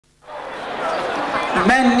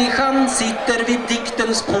Människan sitter vid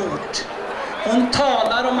diktens port. Hon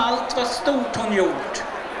talar om allt vad stort hon gjort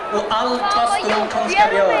och allt vad stort hon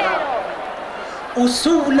ska göra. Och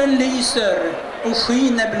solen lyser och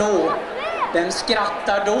skyn är blå. Den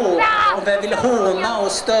skrattar då och vem vill håna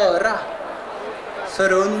och störa.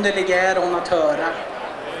 Förunderlig är hon att höra.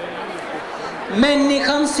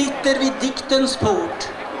 Människan sitter vid diktens port,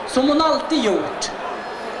 som hon alltid gjort.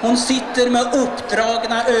 Hon sitter med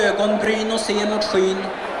uppdragna ögonbryn och ser mot skyn.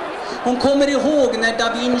 Hon kommer ihåg när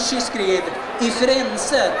Da Vinci skrev i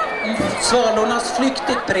Firenze om svalornas flykt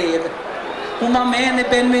ett brev. Hon var med när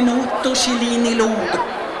Benvenuto Cellini log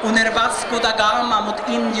och när Vasco da Gama mot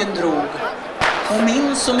Indien drog. Hon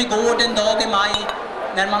minns som igår den dag i maj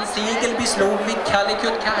när man segel beslog vid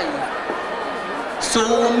Calicut Kaj.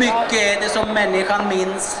 Så mycket är det som människan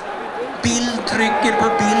minns. Bild trycker på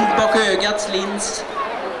bild bak ögats lins.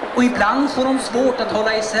 Och ibland får hon svårt att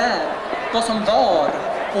hålla isär vad som var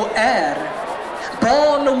och är.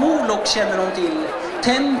 Bal och Molok känner hon till.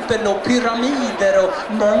 Tempel och pyramider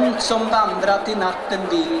och munk som vandrat i natten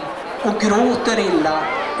vill. Och gråter illa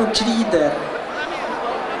och kvider.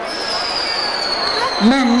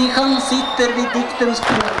 Människan sitter vid diktens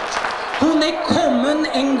port. Hon är kommen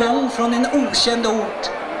en gång från en okänd ort.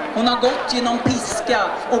 Hon har gått genom piska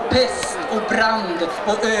och pest och brand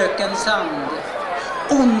och ökensand.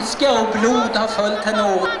 Ondska och blod har följt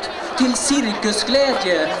henne åt till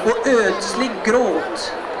cirkusglädje och ödslig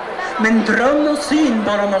gråt. Men dröm och syn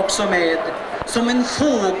bar hon också med, som en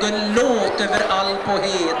fågellåt över alp och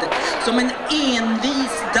hed, som en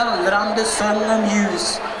envis dallrande sång om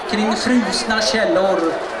ljus kring frusna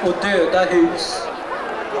källor och döda hus.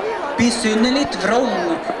 Besynnerligt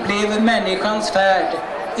vrång blev människans färd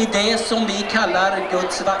i det som vi kallar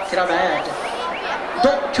Guds vackra värld.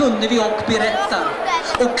 Dock kunde vi och berätta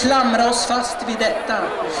och klamra oss fast vid detta,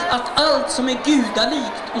 att allt som är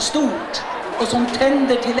gudalikt och stort och som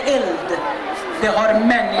tänder till eld, det har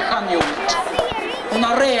människan gjort. Hon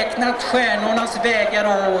har räknat stjärnornas vägar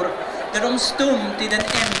och år, där de stumt i den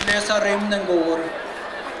ändlösa rymden går.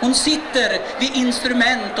 Hon sitter vid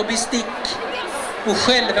instrument och bestick, och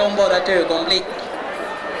själv är hon bara ett ögonblick.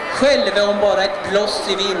 Själv är hon bara ett bloss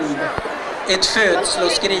i vind, ett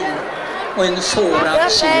födsloskrin och en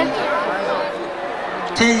fårad kind.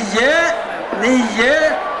 10,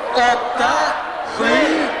 9, 8, 7,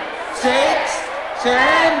 6,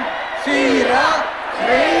 5, 4,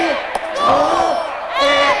 3, 2,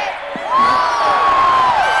 1.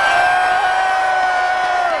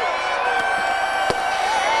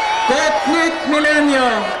 Gott nytt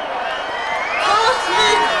millennium! Gott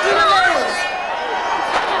nytt millennium!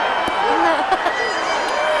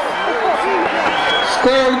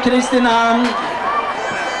 Skål Kristinehamn!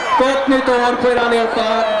 Gott nytt år på er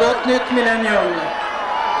allihopa! Gott nytt millennium!